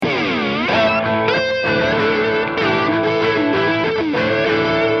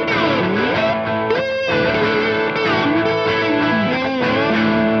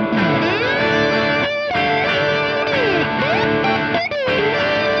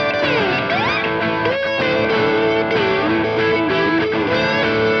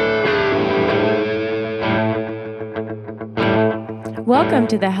Welcome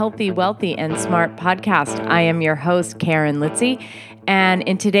to the Healthy, Wealthy, and Smart podcast. I am your host, Karen Litzy, and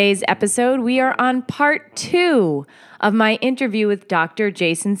in today's episode, we are on part 2 of my interview with Dr.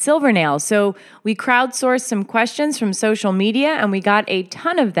 Jason Silvernail. So we crowdsourced some questions from social media, and we got a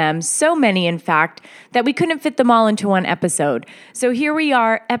ton of them, so many, in fact, that we couldn't fit them all into one episode. So here we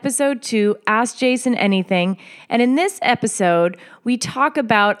are, episode 2, Ask Jason Anything. And in this episode, we talk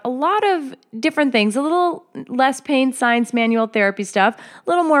about a lot of different things, a little less pain science manual therapy stuff, a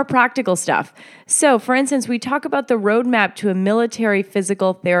little more practical stuff. So for instance, we talk about the roadmap to a military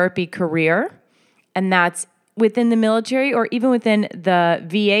physical therapy career, and that's within the military or even within the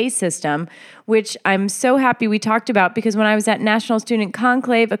VA system, which I'm so happy we talked about because when I was at National Student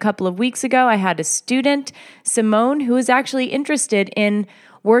Conclave a couple of weeks ago, I had a student, Simone, who was actually interested in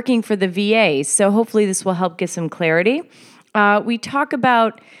working for the VA. So hopefully this will help get some clarity. We talk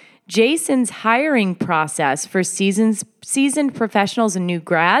about Jason's hiring process for seasoned professionals and new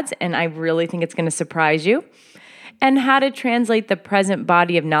grads, and I really think it's going to surprise you, and how to translate the present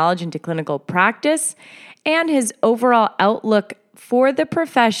body of knowledge into clinical practice, and his overall outlook for the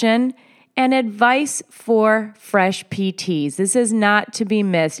profession and advice for fresh PTs. This is not to be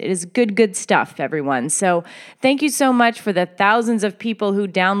missed. It is good stuff, everyone. So thank you so much for the thousands of people who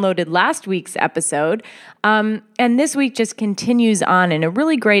downloaded last week's episode. And this week just continues on in a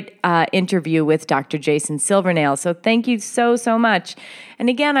really great interview with Dr. Jason Silvernail. So thank you so much. And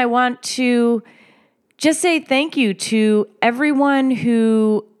again, I want to just say thank you to everyone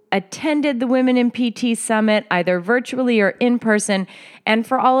who attended the Women in PT Summit, either virtually or in person, and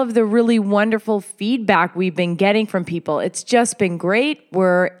for all of the really wonderful feedback we've been getting from people. It's just been great.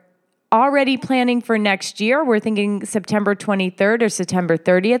 We're already planning for next year. We're thinking September 23rd or September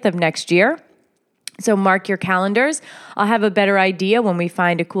 30th of next year. So mark your calendars. I'll have a better idea when we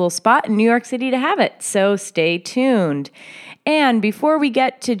find a cool spot in New York City to have it. So stay tuned. And before we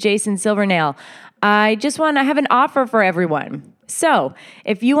get to Jason Silvernail, I just want to have an offer for everyone. So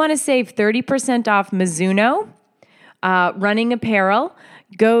if you want to save 30% off Mizuno running apparel,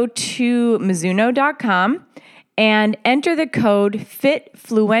 go to Mizuno.com and enter the code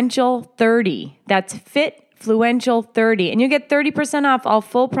FITFluential30. That's FITFluential30. And you get 30% off all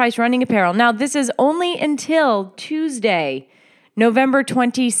full price running apparel. Now, this is only until Tuesday, November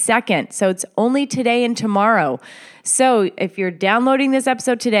 22nd. So it's only today and tomorrow. So if you're downloading this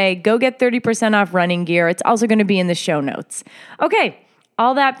episode today, go get 30% off running gear. It's also going to be in the show notes. Okay,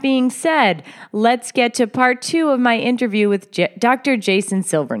 all that being said, let's get to part 2 of my interview with Dr. Jason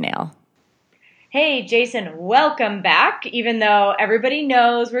Silvernail. Hey, Jason, welcome back. Even though everybody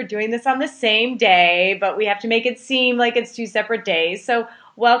knows we're doing this on the same day, but we have to make it seem like it's 2 separate days. So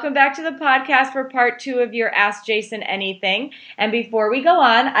welcome back to the podcast for part 2 of your Ask Jason Anything. And before we go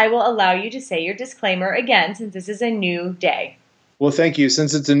on, I will allow you to say your disclaimer again, since this is a new day. Well, thank you.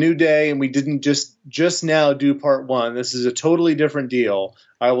 Since it's a new day and we didn't just now do part 1, this is a totally different deal.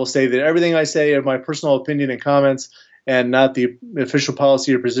 I will say that everything I say are my personal opinion and comments and not the official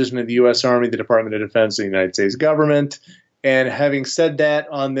policy or position of the U.S. Army, the Department of Defense, and the United States government. And having said that,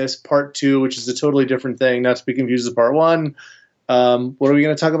 on this part 2, which is a totally different thing, not to be confused with part 1, what are we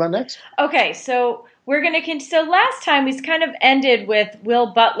going to talk about next? Okay, so we're going to continue. So last time we kind of ended with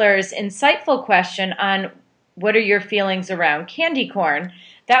Will Butler's insightful question on what are your feelings around candy corn.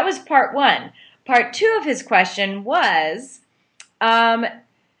 That was part 1. Part 2 of his question was,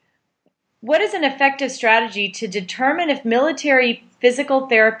 what is an effective strategy to determine if military physical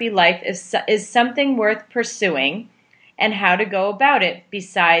therapy life is something worth pursuing, and how to go about it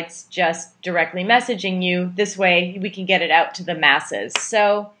besides just directly messaging you? This way we can get it out to the masses.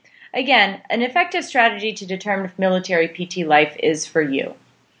 So again, an effective strategy to determine if military PT life is for you.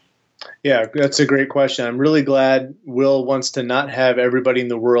 Yeah, that's a great question. I'm really glad Will wants to not have everybody in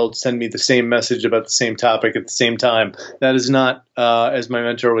the world send me the same message about the same topic at the same time. That is not, as my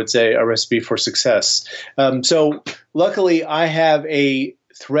mentor would say, a recipe for success. So luckily, I have a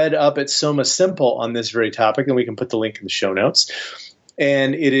thread up at Soma Simple on this very topic, and we can put the link in the show notes.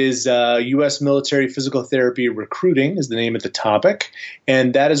 And it is U.S. Military Physical Therapy Recruiting is the name of the topic.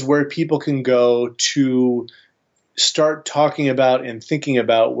 And that is where people can go to start talking about and thinking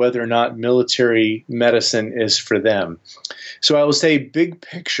about whether or not military medicine is for them. So I will say big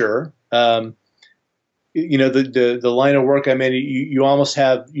picture, the line of work I'm in, you almost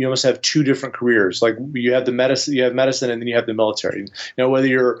have 2 different careers. Like you have medicine, and then you have the military. Whether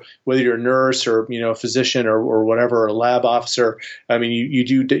you're a nurse or a physician or whatever, or a lab officer. I mean,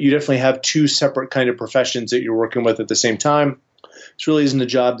 you definitely have 2 separate kind of professions that you're working with at the same time. This really isn't a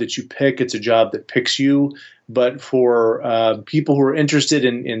job that you pick; it's a job that picks you. But for people who are interested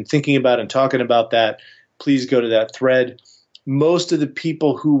in thinking about and talking about that, please go to that thread. most of the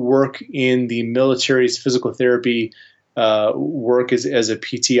people who work in the military's physical therapy work as a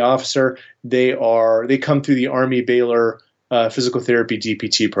PT officer, they come through the Army Baylor physical therapy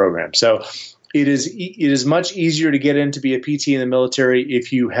DPT program. So it is much easier to get in to be a PT in the military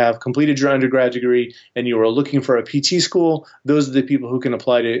if you have completed your undergrad degree and you are looking for a PT school. Those are the people who can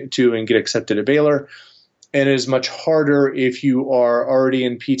apply to and get accepted at Baylor. And it is much harder if you are already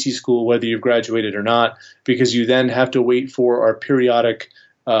in PT school, whether you've graduated or not, because you then have to wait for our periodic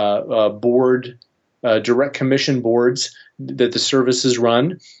board, direct commission boards that the services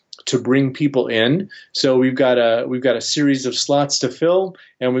run to bring people in. So we've got a series of slots to fill,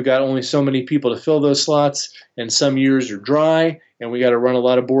 and we've got only so many people to fill those slots. And some years are dry, and we got to run a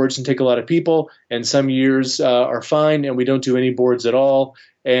lot of boards and take a lot of people. And some years are fine, and we don't do any boards at all.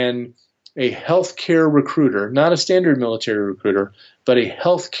 And a healthcare recruiter, not a standard military recruiter, but a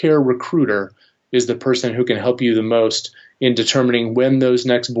healthcare recruiter is the person who can help you the most in determining when those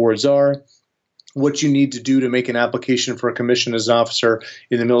next boards are, what you need to do to make an application for a commission as an officer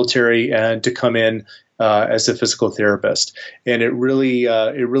in the military and to come in as a physical therapist. And it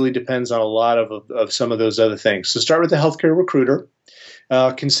really depends on a lot of some of those other things. So start with the healthcare recruiter.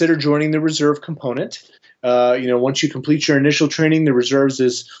 Consider joining the reserve component. Once you complete your initial training, the reserves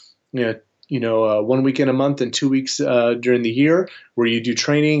is 1 weekend a month and 2 weeks during the year where you do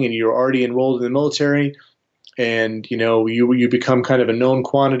training and you're already enrolled in the military. And, you become kind of a known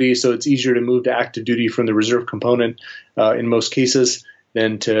quantity, so it's easier to move to active duty from the reserve component in most cases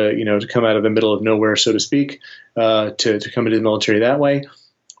than to come out of the middle of nowhere, so to speak, to come into the military that way.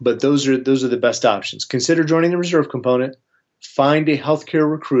 But those are the best options. Consider joining the reserve component, find a healthcare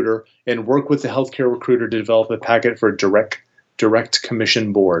recruiter, and work with the healthcare recruiter to develop a packet for a direct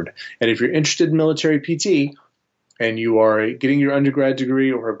commission board. And if you're interested in military PT and you are getting your undergrad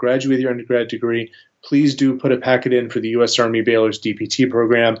degree or have graduated your undergrad degree, please do put a packet in for the U.S. Army Baylor's DPT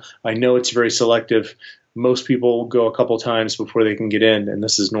program. I know it's very selective. Most people go a couple times before they can get in, and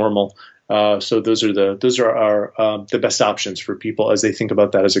this is normal. So those are the best options for people as they think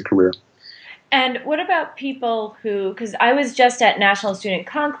about that as a career. And what about people who, because I was just at National Student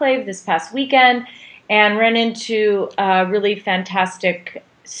Conclave this past weekend and ran into a really fantastic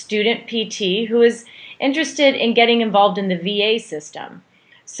student PT who is interested in getting involved in the VA system.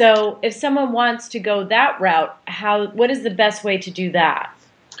 So if someone wants to go that route, what is the best way to do that?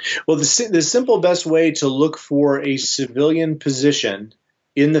 Well, the simple best way to look for a civilian position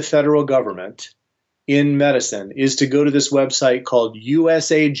in the federal government in medicine is to go to this website called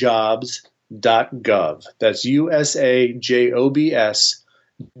usajobs.gov. That's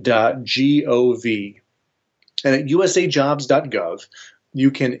usajobs.gov. And at usajobs.gov, you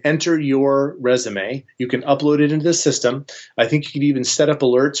can enter your resume. You can upload it into the system. I think you can even set up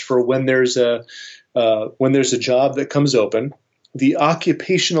alerts for when there's a job that comes open. The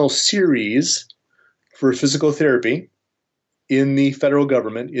occupational series for physical therapy in the federal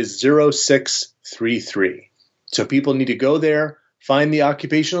government is 0633. So people need to go there, find the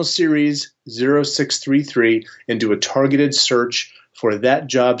occupational series 0633, and do a targeted search for that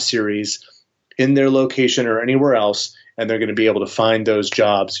job series in their location or anywhere else, and they're going to be able to find those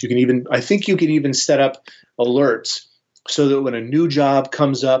jobs. I think you can even set up alerts so that when a new job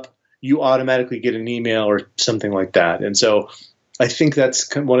comes up, you automatically get an email or something like that. And so I think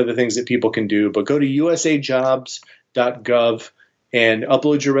that's one of the things that people can do. But go to usajobs.gov and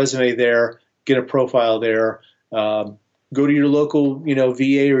upload your resume there, get a profile there. Go to your local,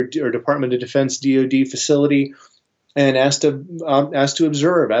 VA or Department of Defense DoD facility and ask to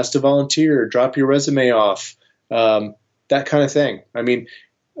observe, ask to volunteer, drop your resume off, that kind of thing. I mean,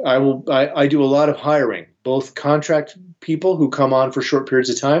 I do a lot of hiring, both contract people who come on for short periods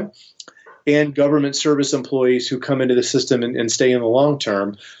of time and government service employees who come into the system and stay in the long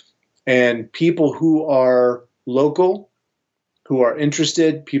term. And people who are local, who are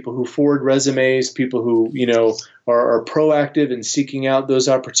interested, people who forward resumes, people who, are proactive in seeking out those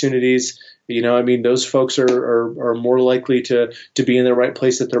opportunities. Those folks are more likely to be in the right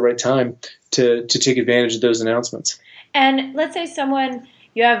place at the right time to take advantage of those announcements. And let's say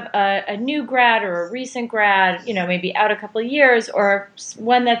you have a new grad or a recent grad, maybe out a couple of years, or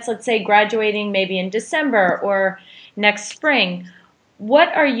one that's, let's say, graduating maybe in December or next spring.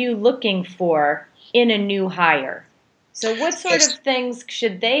 What are you looking for in a new hire? So what sort of things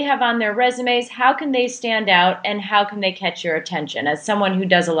should they have on their resumes? How can they stand out, and how can they catch your attention as someone who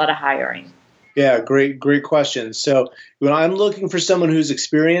does a lot of hiring? Yeah, great question. So when I'm looking for someone who's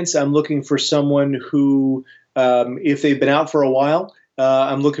experienced, I'm looking for someone who, if they've been out for a while,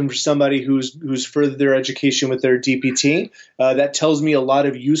 I'm looking for somebody who's furthered their education with their DPT. That tells me a lot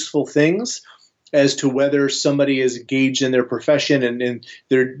of useful things. as to whether somebody is engaged in their profession and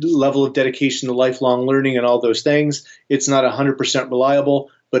their level of dedication to lifelong learning and all those things. It's not 100%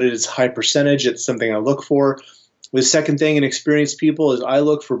 reliable, but it is high percentage. It's something I look for. The second thing in experienced people is I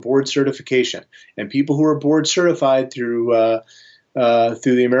look for board certification, and people who are board certified through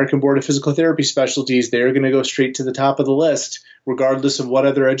the American Board of Physical Therapy Specialties, they're going to go straight to the top of the list, regardless of what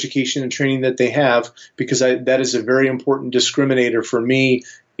other education and training that they have, because that is a very important discriminator for me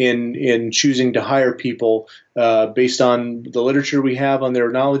in choosing to hire people based on the literature we have on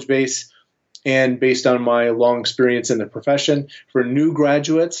their knowledge base and based on my long experience in the profession. For new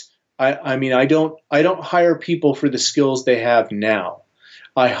graduates, I don't hire people for the skills they have now.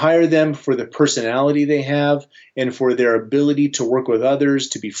 I hire them for the personality they have and for their ability to work with others,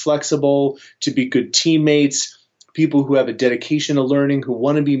 to be flexible, to be good teammates, people who have a dedication to learning, who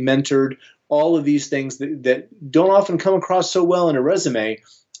want to be mentored, all of these things that don't often come across so well in a resume,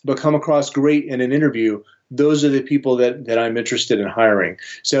 but come across great in an interview. Those are the people that I'm interested in hiring.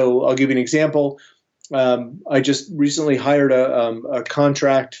 So I'll give you an example. I just recently hired a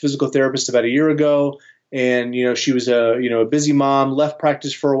contract physical therapist about a year ago. And, she was a busy mom, left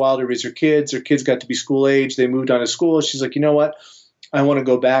practice for a while to raise her kids. Her kids got to be school age. They moved on to school. She's like, you know what? I want to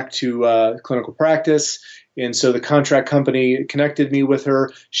go back to clinical practice. And so the contract company connected me with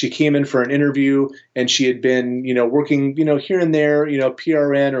her. She came in for an interview, and she had been, working, here and there,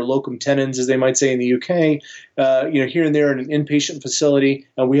 PRN or locum tenens, as they might say in the UK, here and there in an inpatient facility.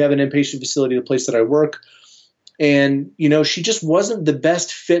 And we have an inpatient facility, the place that I work. And, she just wasn't the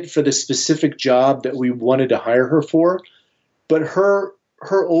best fit for the specific job that we wanted to hire her for. But her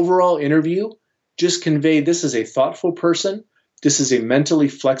overall interview just conveyed this is a thoughtful person. This is a mentally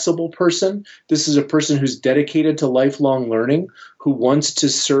flexible person. This is a person who's dedicated to lifelong learning, who wants to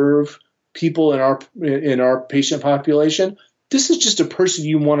serve people in our patient population. This is just a person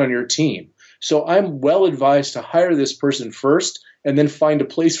you want on your team. So I'm well advised to hire this person first and then find a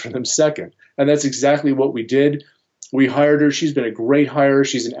place for them second. And that's exactly what we did. We hired her. She's been a great hire.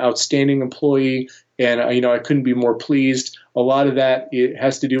 She's an outstanding employee. And, I couldn't be more pleased. A lot of that, it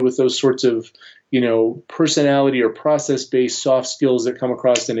has to do with those sorts of, personality or process-based soft skills that come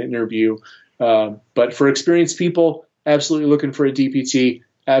across in an interview. But for experienced people, absolutely looking for a DPT,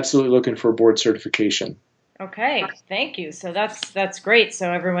 absolutely looking for board certification. Okay, thank you. So that's great.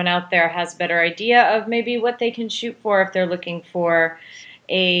 So everyone out there has a better idea of maybe what they can shoot for if they're looking for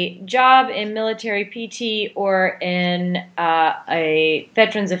a job in military PT or in a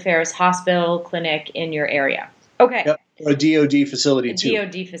Veterans Affairs hospital clinic in your area. Okay. Yep. Or a DOD facility too.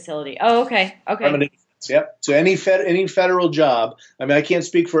 DOD facility. Oh, okay. Okay. Yep. So any federal job. I mean, I can't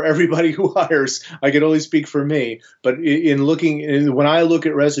speak for everybody who hires. I can only speak for me. But when I look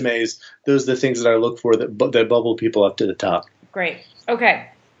at resumes, those are the things that I look for that bubble people up to the top. Great. Okay.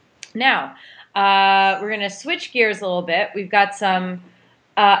 Now we're going to switch gears a little bit. We've got some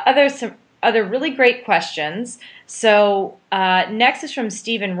other really great questions. So next is from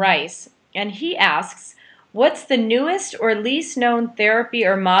Stephen Rice, and he asks, what's the newest or least known therapy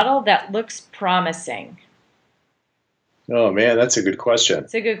or model that looks promising? Oh, man, that's a good question.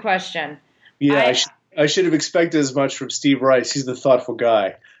 It's a good question. Yeah, I should have expected as much from Steve Rice. He's the thoughtful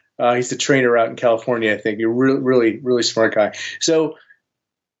guy. He's the trainer out in California, I think. You're really, really smart guy. So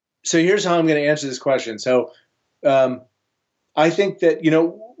here's how I'm going to answer this question. So I think that,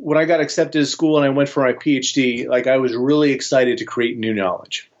 when I got accepted to school and I went for my PhD, I was really excited to create new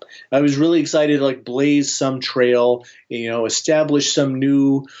knowledge. I was really excited to blaze some trail, establish some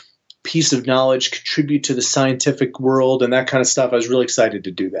new piece of knowledge, contribute to the scientific world and that kind of stuff. I was really excited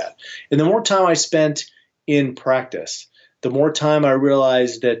to do that. And the more time I spent in practice, the more time I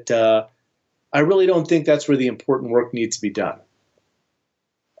realized that I really don't think that's where the important work needs to be done.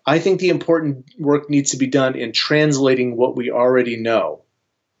 I think the important work needs to be done in translating what we already know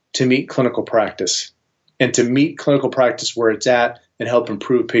to meet clinical practice and to meet clinical practice where it's at and help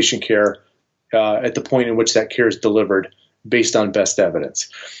improve patient care at the point in which that care is delivered based on best evidence.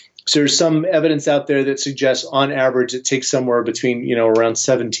 So there's some evidence out there that suggests on average it takes somewhere between around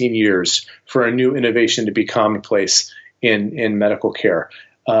 17 years for a new innovation to be commonplace in medical care.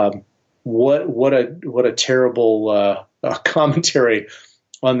 What a terrible commentary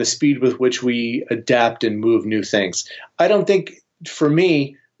on the speed with which we adapt and move new things. I don't think, for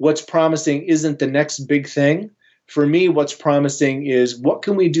me, what's promising isn't the next big thing. For me, what's promising is what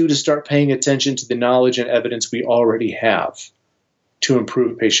can we do to start paying attention to the knowledge and evidence we already have to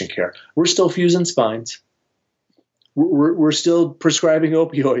improve patient care. We're still fusing spines. We're still prescribing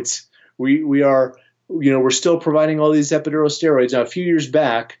opioids. We're still providing all these epidural steroids. Now, a few years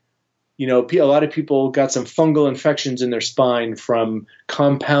back, a lot of people got some fungal infections in their spine from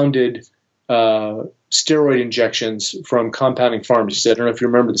compounded steroid injections from compounding pharmacies. I don't know if you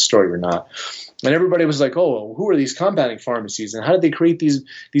remember the story or not. And everybody was like, "Oh, well, who are these compounding pharmacies, and how did they create these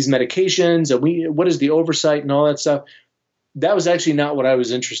medications? And what is the oversight and all that stuff?" That was actually not what I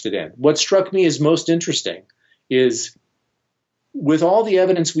was interested in. What struck me as most interesting is, with all the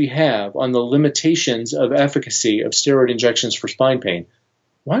evidence we have on the limitations of efficacy of steroid injections for spine pain,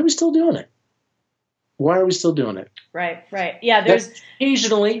 why are we still doing it? Why are we still doing it? Right. Yeah, there's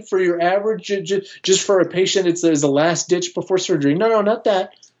occasionally for your average, just for a patient, it's a last ditch before surgery. No, not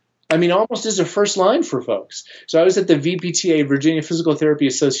that. I mean, almost as a first line for folks. So I was at the VPTA, Virginia Physical Therapy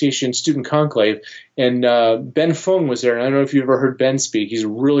Association Student Conclave, and Ben Fung was there. And I don't know if you've ever heard Ben speak. He's a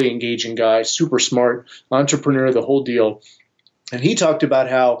really engaging guy, super smart, entrepreneur, the whole deal. And he talked about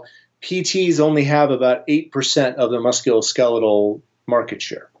how PTs only have about 8% of the musculoskeletal market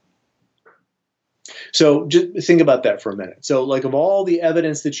share. So just think about that for a minute. So like, of all the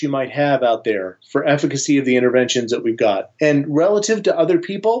evidence that you might have out there for efficacy of the interventions that we've got, and relative to other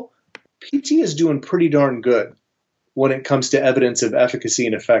people, PT is doing pretty darn good when it comes to evidence of efficacy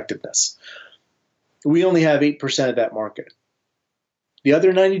and effectiveness. We only have 8% of that market. The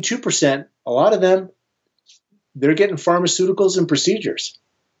other 92%, a lot of them, they're getting pharmaceuticals and procedures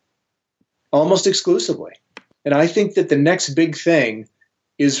almost exclusively. And I think that the next big thing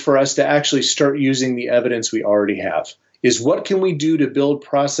is for us to actually start using the evidence we already have. Is what can we do to build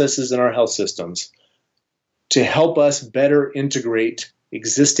processes in our health systems to help us better integrate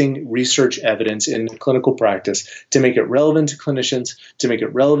existing research evidence in clinical practice, to make it relevant to clinicians, to make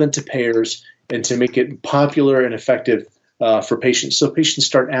it relevant to payers, and to make it popular and effective for patients, so patients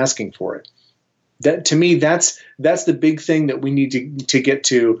start asking for it. That, to me, that's the big thing that we need to get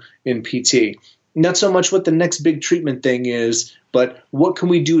to in PT. Not so much what the next big treatment thing is, but what can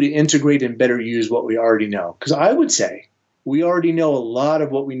we do to integrate and better use what we already know? Because I would say we already know a lot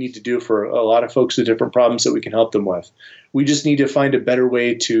of what we need to do for a lot of folks with different problems that we can help them with. We just need to find a better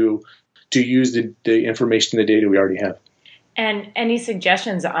way to use the information, the data we already have. And any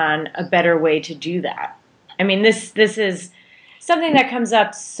suggestions on a better way to do that? I mean, this is something that comes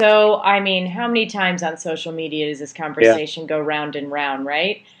up. So, I mean, how many times on social media does this conversation go round and round,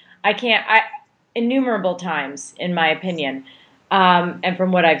 right? Innumerable times, in my opinion, and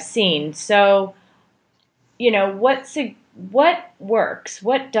from what I've seen. So, what works?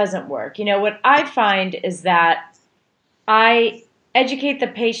 What doesn't work? What I find is that I educate the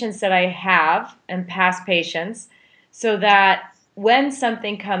patients that I have and past patients so that when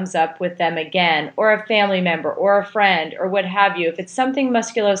something comes up with them again, or a family member or a friend or what have you, if it's something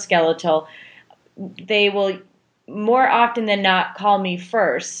musculoskeletal, they will more often than not call me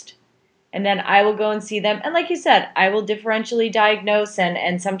first. And then I will go and see them. And like you said, I will differentially diagnose.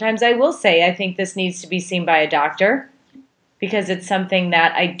 And sometimes I will say, I think this needs to be seen by a doctor, because it's something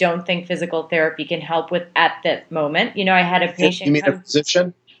that I don't think physical therapy can help with at that moment. I had a patient. You mean a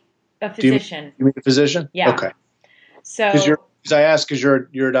physician? A physician. You mean a physician? Yeah. Okay. So. Because I asked, because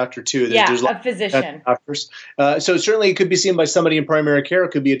you're a doctor too. There's a physician. Doctors. So certainly it could be seen by somebody in primary care.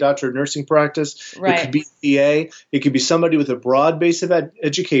 It could be a doctor of nursing practice. Right. It could be PA. It could be somebody with a broad base of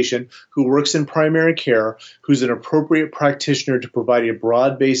education who works in primary care, who's an appropriate practitioner to provide a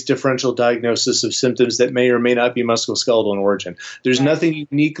broad-based differential diagnosis of symptoms that may or may not be musculoskeletal in origin. There's nothing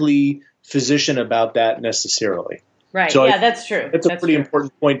uniquely physician about that necessarily. Right. So that's true. That's a pretty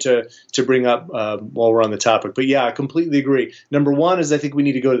important point to bring up while we're on the topic. But yeah, I completely agree. Number one is I think we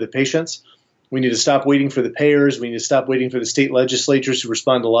need to go to the patients. We need to stop waiting for the payers. We need to stop waiting for the state legislatures to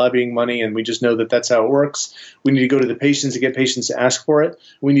respond to lobbying money, and we just know that that's how it works. We need to go to the patients and get patients to ask for it.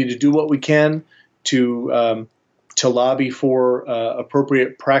 We need to do what we can to lobby for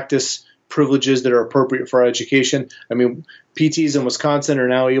appropriate practice privileges that are appropriate for our education. I mean, PTs in Wisconsin are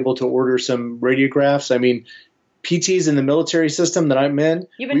now able to order some radiographs. I mean, PTs in the military system that I'm in.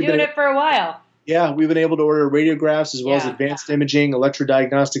 You've been doing it for a while. Yeah, we've been able to order radiographs as well as advanced imaging,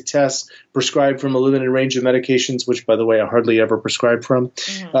 electrodiagnostic tests prescribed from a limited range of medications, which, by the way, I hardly ever prescribe from.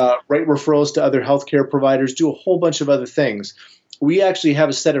 Mm-hmm. Write referrals to other healthcare providers, do a whole bunch of other things. We actually have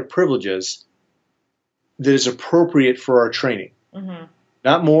a set of privileges that is appropriate for our training. Mm-hmm.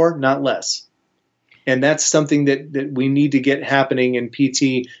 Not more, not less. And that's something that we need to get happening in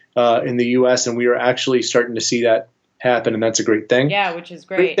PT in the U.S., and we are actually starting to see that happen, and that's a great thing. Yeah, which is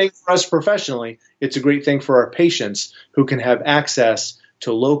great. Great thing for us professionally. It's a great thing for our patients who can have access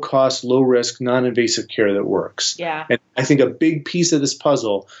to low-cost, low-risk, non-invasive care that works. Yeah. And I think a big piece of this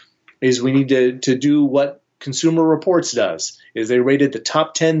puzzle is we need to do what Consumer Reports does, is they rated the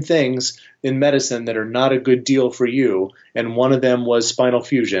top 10 things in medicine that are not a good deal for you, and one of them was spinal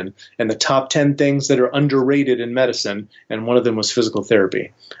fusion, and the top 10 things that are underrated in medicine, and one of them was physical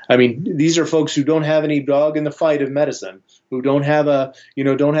therapy. I mean, these are folks who don't have any dog in the fight of medicine, who don't have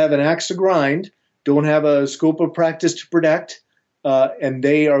don't have an axe to grind, don't have a scope of practice to protect, and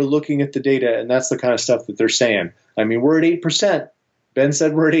they are looking at the data, and that's the kind of stuff that they're saying. I mean, we're at 8%. Ben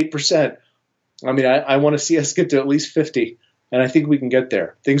said we're at 8%. I mean, I want to see us get to at least 50, and I think we can get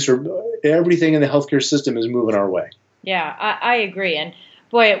there. Everything in the healthcare system is moving our way. Yeah, I agree. And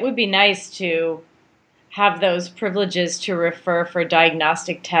boy, it would be nice to have those privileges to refer for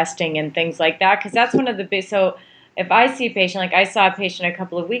diagnostic testing and things like that, because that's one of the big. So if I see a patient, like I saw a patient a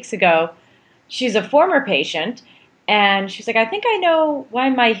couple of weeks ago, she's a former patient, and she's like, I think I know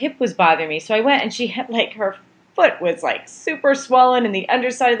why my hip was bothering me. So I went, and she had like her foot was like super swollen, and the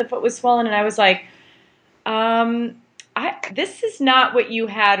underside of the foot was swollen, and I was like, this is not what you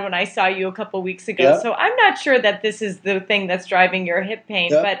had when I saw you a couple weeks ago. Yeah. So I'm not sure that this is the thing that's driving your hip pain.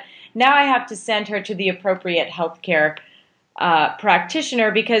 Yeah. But now I have to send her to the appropriate healthcare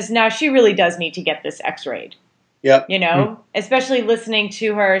practitioner, because now she really does need to get this x-rayed. Yeah. Especially listening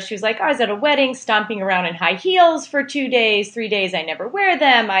to her. She was like, I was at a wedding stomping around in high heels for 2 days, 3 days. I never wear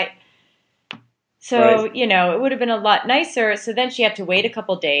them. So, right. It would have been a lot nicer. So then she had to wait a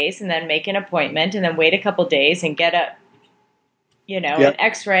couple days and then make an appointment and then wait a couple days and get an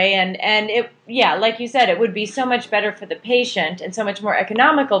x-ray. And it, like you said, it would be so much better for the patient and so much more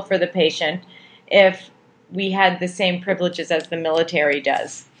economical for the patient if we had the same privileges as the military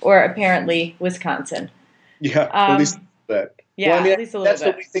does, or apparently Wisconsin. Yeah, at least a little bit. Yeah, at least a little bit. That's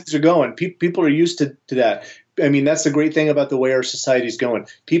the way things are going. People are used to that. I mean, that's the great thing about the way our society is going.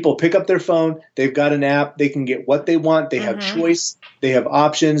 People pick up their phone. They've got an app. They can get what they want. They have choice. They have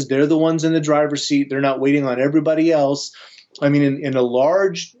options. They're the ones in the driver's seat. They're not waiting on everybody else. I mean, in a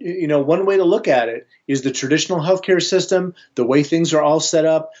large, one way to look at it is the traditional healthcare system, the way things are all set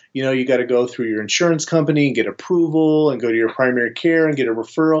up. You got to go through your insurance company and get approval and go to your primary care and get a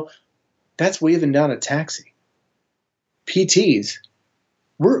referral. That's waving down a taxi. PTs,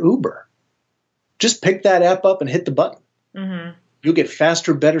 we're Uber. Just pick that app up and hit the button. Mm-hmm. You'll get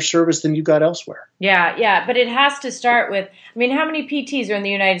faster, better service than you got elsewhere. Yeah. But it has to start with, how many PTs are in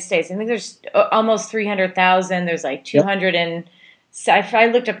the United States? I think there's almost 300,000. There's like 200 and I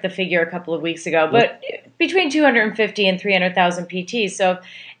looked up the figure a couple of weeks ago, but between 250 and 300,000 PTs. So if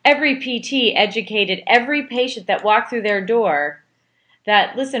every PT educated every patient that walked through their door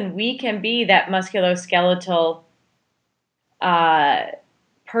that, listen, we can be that musculoskeletal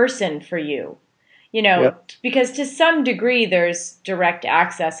person for you. Because to some degree there's direct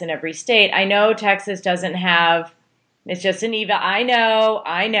access in every state. I know Texas doesn't have, it's just an EVA. I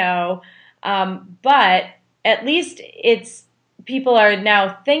know. But at least people are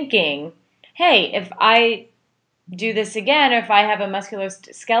now thinking, hey, if I do this again, or if I have a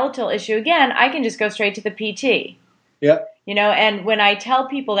musculoskeletal issue again, I can just go straight to the PT. Yeah. And when I tell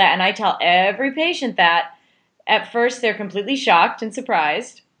people that, and I tell every patient that, at first they're completely shocked and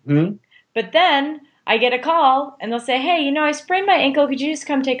surprised. Mm-hmm. But then I get a call and they'll say, hey, I sprained my ankle. Could you just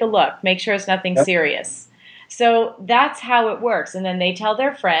come take a look? Make sure it's nothing serious. So that's how it works. And then they tell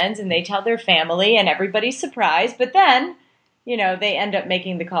their friends and they tell their family and everybody's surprised. But then, they end up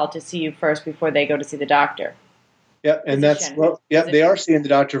making the call to see you first before they go to see the doctor. Yep, and they are seeing the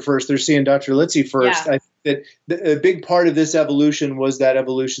doctor first. They're seeing Dr. Litzy first. Yeah. I think that a big part of this evolution was that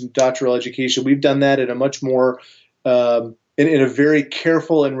evolution of doctoral education. We've done that in a much more in a very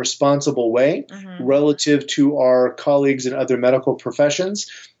careful and responsible way relative to our colleagues in other medical professions.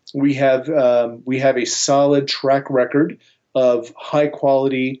 We have a solid track record of high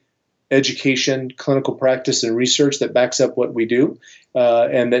quality education, clinical practice, and research that backs up what we do,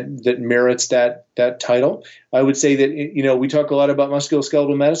 and that merits that title. I would say that we talk a lot about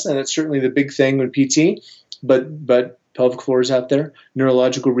musculoskeletal medicine, and that's certainly the big thing with PT, but pelvic floor is out there,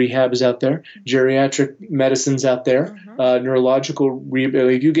 neurological rehab is out there, geriatric medicine's out there, neurological rehab.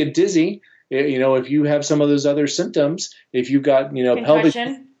 If you get dizzy, if you have some of those other symptoms, if you've got pelvic,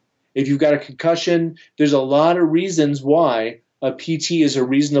 if you've got a concussion, there's a lot of reasons why a PT is a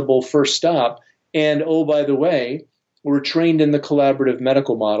reasonable first stop. And oh, by the way, we're trained in the collaborative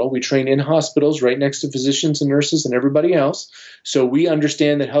medical model. We train in hospitals right next to physicians and nurses and everybody else. So we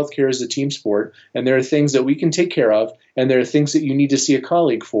understand that healthcare is a team sport, and there are things that we can take care of, and there are things that you need to see a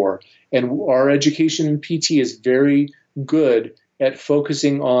colleague for. And our education in PT is very good at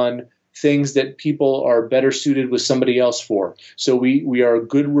focusing on things that people are better suited with somebody else for. So we are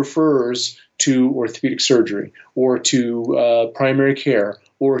good referrers to orthopedic surgery or to primary care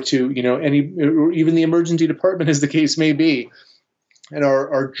or to, or even the emergency department, as the case may be. And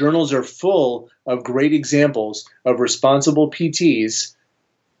our journals are full of great examples of responsible PTs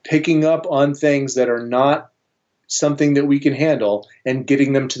picking up on things that are not something that we can handle and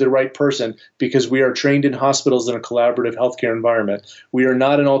getting them to the right person, because we are trained in hospitals in a collaborative healthcare environment. We are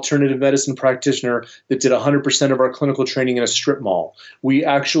not an alternative medicine practitioner that did 100% of our clinical training in a strip mall. We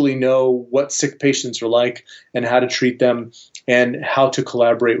actually know what sick patients are like and how to treat them and how to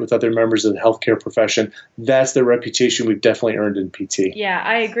collaborate with other members of the healthcare profession. That's the reputation we've definitely earned in PT. Yeah,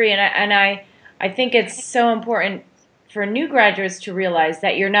 I agree. And I think it's so important for new graduates to realize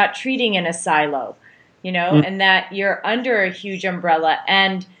that you're not treating in a silo, and that you're under a huge umbrella,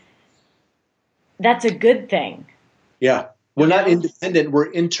 and that's a good thing. Yeah. We're not independent,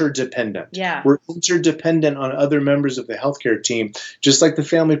 we're interdependent. Yeah. We're interdependent on other members of the healthcare team, just like the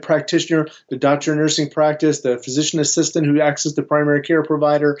family practitioner, the doctor of nursing practice, the physician assistant who acts as the primary care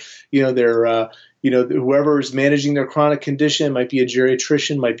provider, whoever is managing their chronic condition, might be a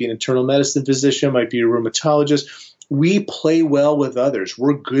geriatrician, might be an internal medicine physician, might be a rheumatologist. We play well with others.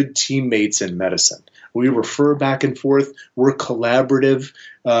 We're good teammates in medicine. We refer back and forth. We're collaborative.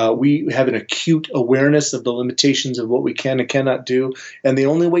 We have an acute awareness of the limitations of what we can and cannot do. And the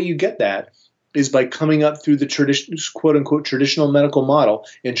only way you get that is by coming up through the quote unquote traditional medical model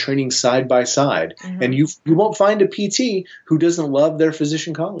and training side by side. Mm-hmm. And you won't find a PT who doesn't love their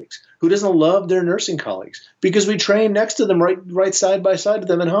physician colleagues, who doesn't love their nursing colleagues, because we train next to them, right side by side to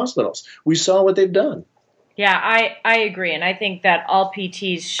them in hospitals. We saw what they've done. Yeah, I agree. And I think that all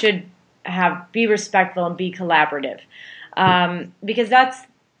PTs should be respectful and be collaborative, because that's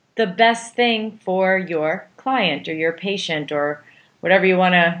the best thing for your client or your patient or whatever you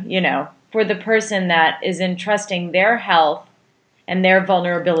want to, for the person that is entrusting their health and their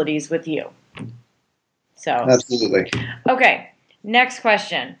vulnerabilities with you. So absolutely. Okay, next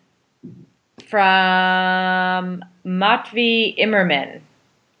question from Matvey Immerman.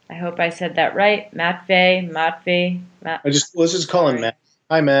 I hope I said that right. Matvey. Let's just call him Matt.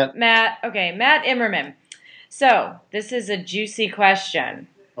 Hi, Matt. Matt. Okay, Matt Immerman. So this is a juicy question.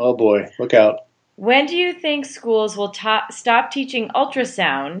 Oh boy, look out. When do you think schools will stop teaching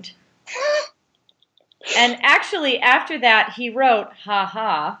ultrasound? And actually, after that, he wrote, "Ha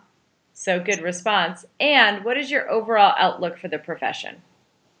ha." So good response. And what is your overall outlook for the profession?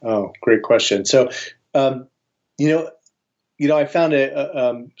 Oh, great question. So, I found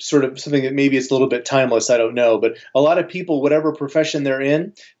a sort of something that maybe it's a little bit timeless. I don't know, but a lot of people, whatever profession they're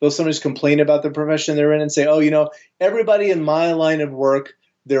in, they'll sometimes complain about the profession they're in and say, "Oh, everybody in my line of work,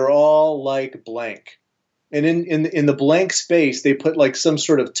 they're all like blank." And in the blank space, they put like some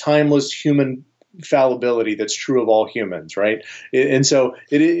sort of timeless human fallibility that's true of all humans, right? And so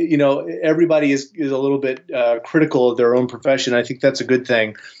everybody is a little bit critical of their own profession. I think that's a good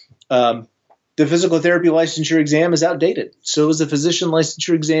thing. The physical therapy licensure exam is outdated. So is the physician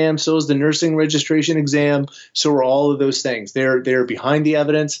licensure exam. So is the nursing registration exam. So are all of those things. They're behind the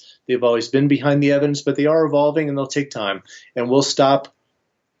evidence. They've always been behind the evidence, but they are evolving and they'll take time. And we'll stop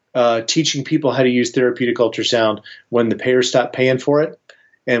teaching people how to use therapeutic ultrasound when the payers stop paying for it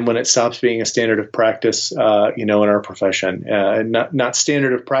and when it stops being a standard of practice, in our profession. Not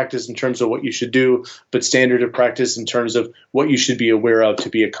standard of practice in terms of what you should do, but standard of practice in terms of what you should be aware of to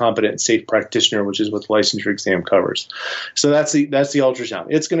be a competent and safe practitioner, which is what the licensure exam covers. So that's the ultrasound.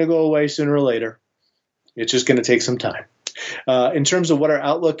 It's going to go away sooner or later. It's just going to take some time. In terms of what our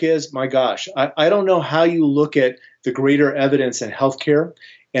outlook is, my gosh, I don't know how you look at the greater evidence in healthcare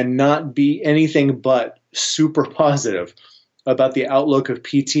and not be anything but super positive about the outlook of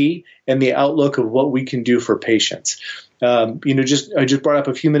PT and the outlook of what we can do for patients. I just brought up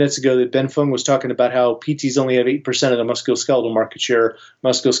a few minutes ago that Ben Fung was talking about how PTs only have 8% of the musculoskeletal market share,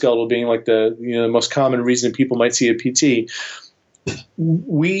 musculoskeletal being like the most common reason people might see a PT.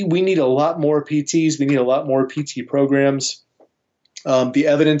 We need a lot more PTs. We need a lot more PT programs. The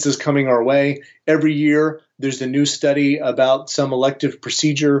evidence is coming our way. Every year, there's a new study about some elective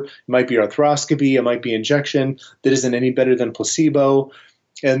procedure. It might be arthroscopy, it might be injection, that isn't any better than placebo.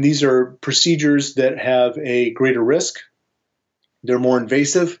 And these are procedures that have a greater risk. They're more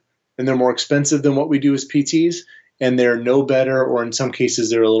invasive, and they're more expensive than what we do as PTs. And they're no better, or in some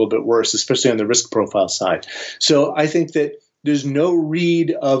cases, they're a little bit worse, especially on the risk profile side. So I think that there's no read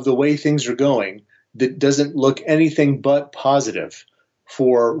of the way things are going that doesn't look anything but positive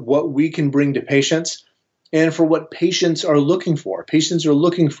for what we can bring to patients and for what patients are looking for. Patients are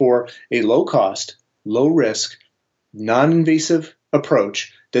looking for a low cost, low risk, non-invasive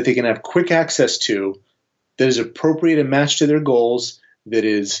approach that they can have quick access to, that is appropriate and matched to their goals, that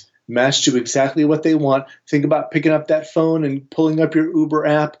is matched to exactly what they want. Think about picking up that phone and pulling up your Uber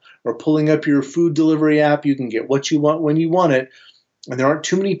app or pulling up your food delivery app. You can get what you want when you want it. And there aren't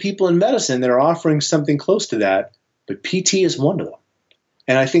too many people in medicine that are offering something close to that, but PT is one of them.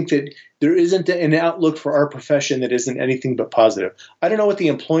 And I think that there isn't an outlook for our profession that isn't anything but positive. I don't know what the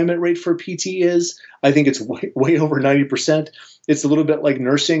employment rate for PT is. I think it's way over 90%. It's a little bit like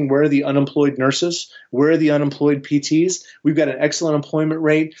nursing. Where are the unemployed nurses? Where are the unemployed PTs? We've got an excellent employment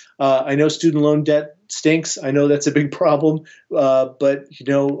rate. I know student loan debt stinks. I know that's a big problem. But,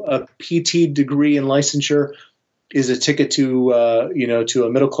 a PT degree and licensure is a ticket to a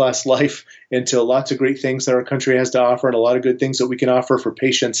middle-class life and to lots of great things that our country has to offer and a lot of good things that we can offer for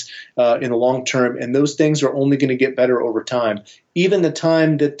patients in the long term. And those things are only going to get better over time. Even the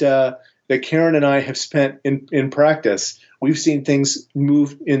time that Karen and I have spent in practice, we've seen things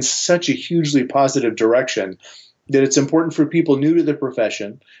move in such a hugely positive direction that it's important for people new to the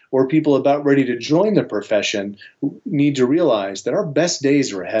profession or people about ready to join the profession who need to realize that our best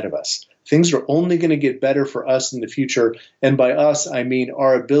days are ahead of us. Things are only going to get better for us in the future. And by us, I mean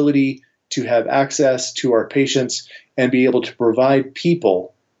our ability to have access to our patients and be able to provide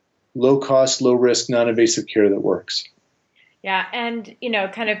people low cost, low risk, non-invasive care that works. Yeah. And,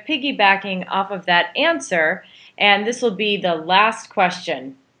 kind of piggybacking off of that answer, and this will be the last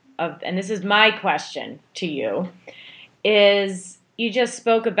question and this is my question to you, is you just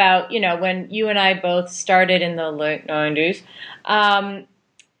spoke about, when you and I both started in the late 90s,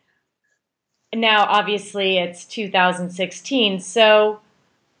 now, obviously, it's 2016. So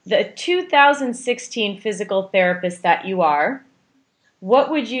the 2016 physical therapist that you are,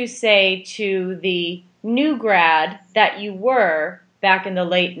 what would you say to the new grad that you were back in the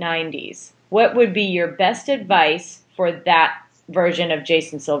late 90s? What would be your best advice for that version of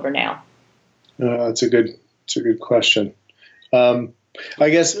Jason Silvernail? That's a good question. I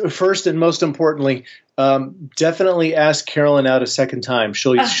guess first and most importantly, definitely ask Carolyn out a second time.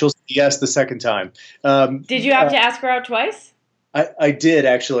 She'll say yes the second time. Did you have to ask her out twice? I did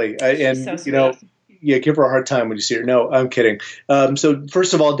actually, and so sweet. Give her a hard time when you see her. No, I'm kidding. So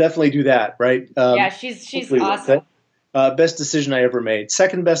first of all, definitely do that, right? Yeah, she's awesome. Best decision I ever made.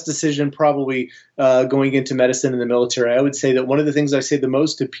 Second best decision, probably going into medicine in the military. I would say that one of the things I say the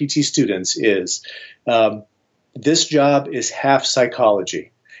most to PT students is this job is half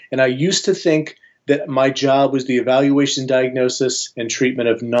psychology. And I used to think that my job was the evaluation, diagnosis, and treatment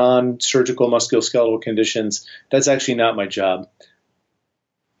of non-surgical musculoskeletal conditions. That's actually not my job.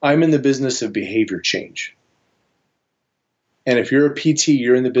 I'm in the business of behavior change. And if you're a PT,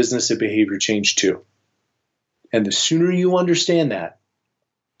 you're in the business of behavior change too. And the sooner you understand that,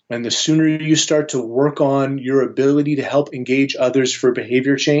 and the sooner you start to work on your ability to help engage others for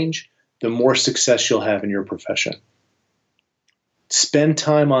behavior change, the more success you'll have in your profession. Spend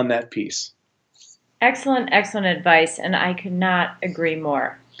time on that piece. Excellent advice, and I could not agree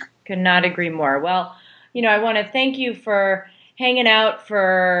more. Well, I want to thank you for hanging out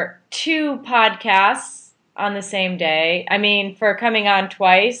for 2 podcasts on the same day. I mean, for coming on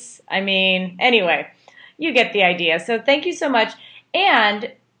twice. Anyway, you get the idea. So thank you so much.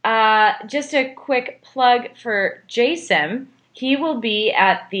 And just a quick plug for Jason. He will be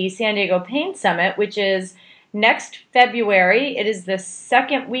at the San Diego Pain Summit, which is next February. It is the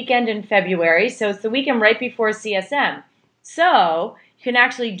second weekend in February, so it's the weekend right before CSM. So you can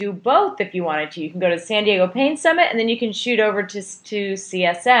actually do both if you wanted to. You can go to San Diego Pain Summit, and then you can shoot over to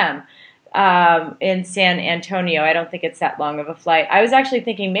CSM in San Antonio. I don't think it's that long of a flight. I was actually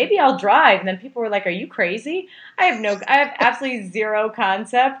thinking maybe I'll drive, and then people were like, "Are you crazy?" I have absolutely zero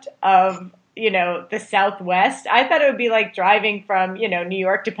concept of the Southwest. I thought it would be like driving from New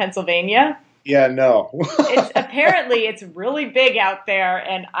York to Pennsylvania. Yeah, no. Apparently it's really big out there,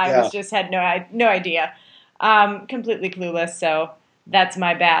 and I just had no idea. Completely clueless, so that's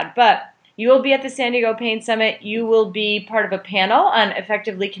my bad. But you will be at the San Diego Pain Summit. You will be part of a panel on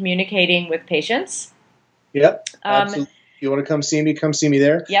effectively communicating with patients. Yep, absolutely. If you want to come see me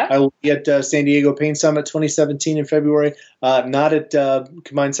there. Yeah. I will be at San Diego Pain Summit 2017 in February. Not at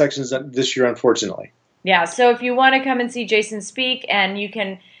Combined Sections this year, unfortunately. Yeah, so if you want to come and see Jason speak, and you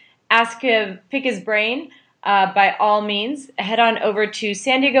can pick his brain, by all means, head on over to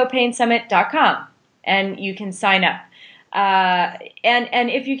SanDiegoPainSummit.com and you can sign up. And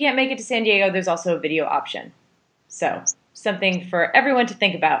if you can't make it to San Diego, there's also a video option. So something for everyone to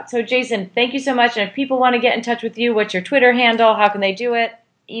think about. So Jason, thank you so much. And if people want to get in touch with you, what's your Twitter handle? How can they do it?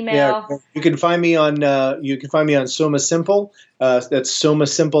 email? Yeah, you can find me on Soma Simple. That's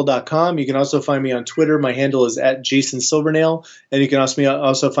somasimple.com. You can also find me on Twitter. My handle is at Jason Silvernail, and you can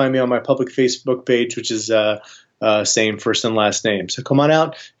also find me on my public Facebook page, which is same first and last name. So come on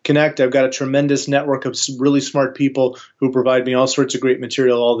out, connect. I've got a tremendous network of really smart people who provide me all sorts of great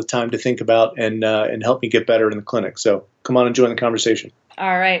material all the time to think about and help me get better in the clinic. So come on and join the conversation.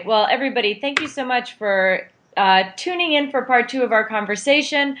 All right. Well, everybody, thank you so much for tuning in for part 2 of our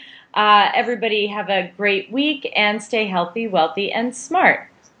conversation. Everybody have a great week and stay healthy, wealthy, and smart.